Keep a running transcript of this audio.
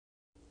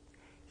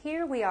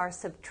Here we are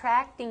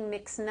subtracting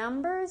mixed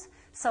numbers,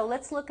 so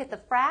let's look at the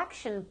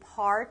fraction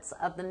parts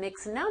of the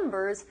mixed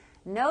numbers.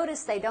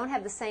 Notice they don't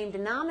have the same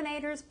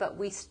denominators, but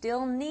we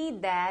still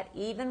need that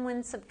even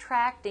when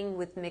subtracting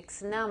with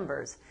mixed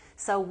numbers.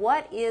 So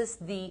what is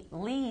the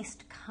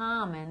least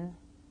common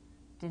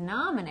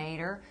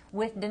denominator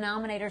with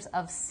denominators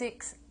of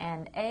 6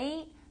 and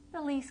 8?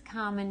 The least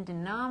common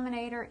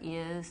denominator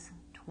is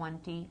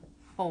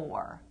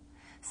 24.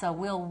 So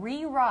we'll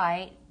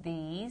rewrite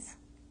these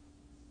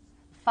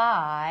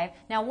 5.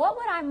 Now what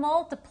would I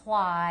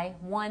multiply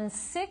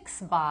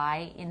 1/6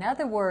 by? In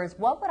other words,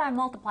 what would I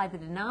multiply the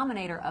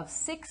denominator of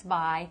 6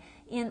 by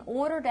in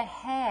order to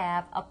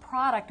have a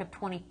product of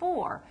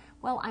 24?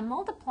 Well, I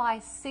multiply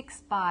 6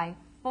 by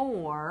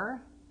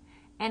 4,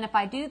 and if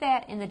I do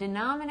that in the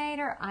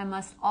denominator, I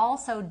must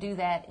also do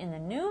that in the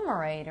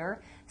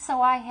numerator.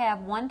 So I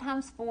have 1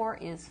 times 4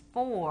 is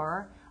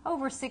 4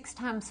 over 6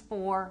 times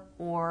 4,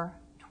 or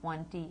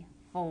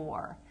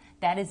 24.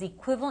 That is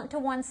equivalent to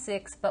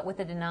 1/6, but with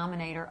a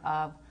denominator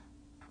of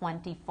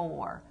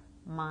 24,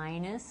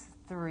 minus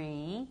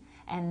 3.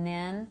 And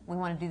then we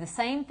want to do the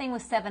same thing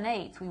with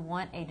 7/8. We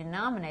want a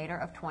denominator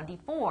of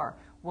 24.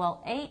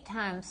 Well, 8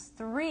 times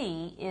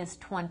 3 is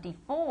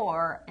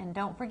 24, and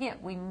don't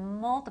forget, we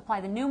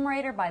multiply the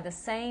numerator by the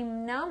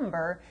same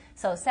number,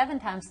 so 7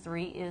 times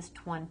 3 is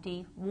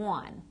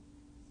 21.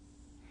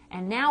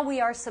 And now we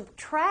are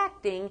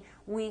subtracting.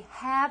 We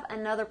have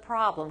another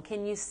problem.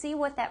 Can you see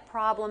what that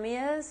problem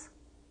is?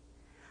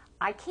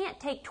 I can't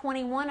take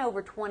 21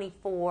 over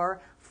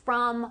 24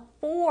 from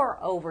 4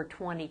 over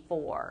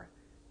 24.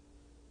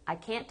 I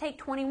can't take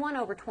 21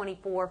 over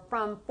 24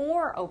 from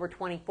 4 over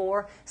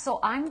 24, so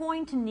I'm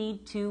going to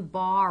need to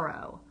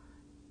borrow.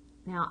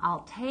 Now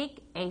I'll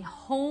take a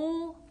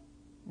whole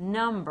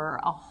number,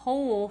 a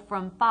whole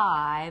from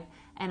 5,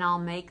 and I'll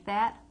make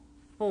that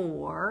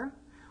 4.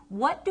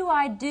 What do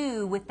I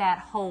do with that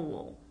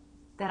whole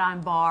that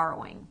I'm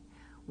borrowing?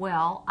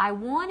 Well, I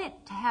want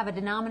it to have a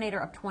denominator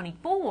of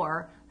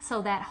 24,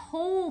 so that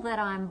whole that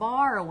I'm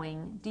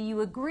borrowing, do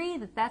you agree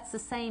that that's the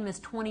same as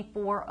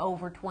 24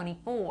 over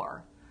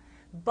 24?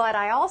 But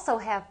I also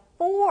have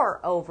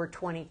 4 over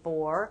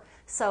 24,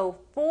 so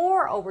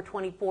 4 over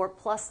 24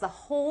 plus the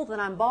whole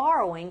that I'm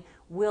borrowing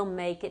will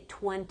make it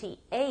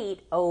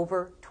 28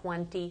 over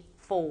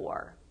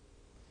 24.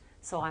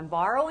 So I'm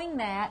borrowing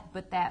that,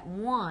 but that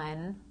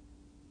 1,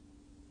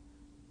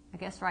 I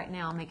guess right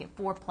now I'll make it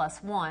 4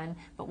 plus 1,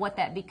 but what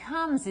that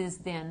becomes is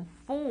then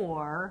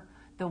 4.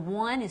 The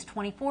 1 is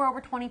 24 over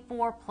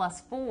 24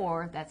 plus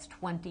 4, that's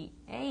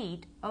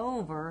 28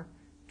 over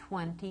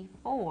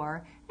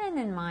 24, and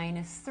then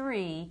minus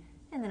 3,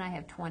 and then I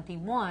have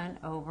 21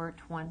 over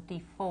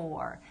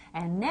 24.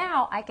 And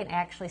now I can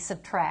actually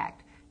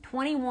subtract.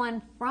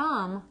 21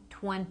 from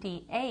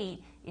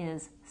 28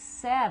 is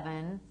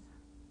 7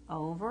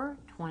 over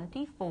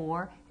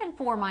 24, and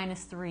 4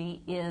 minus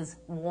 3 is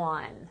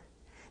 1.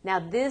 Now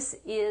this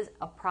is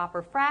a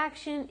proper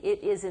fraction.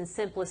 It is in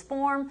simplest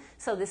form,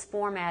 so this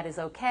format is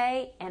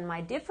okay, and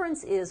my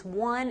difference is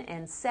 1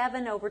 and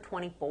 7 over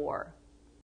 24.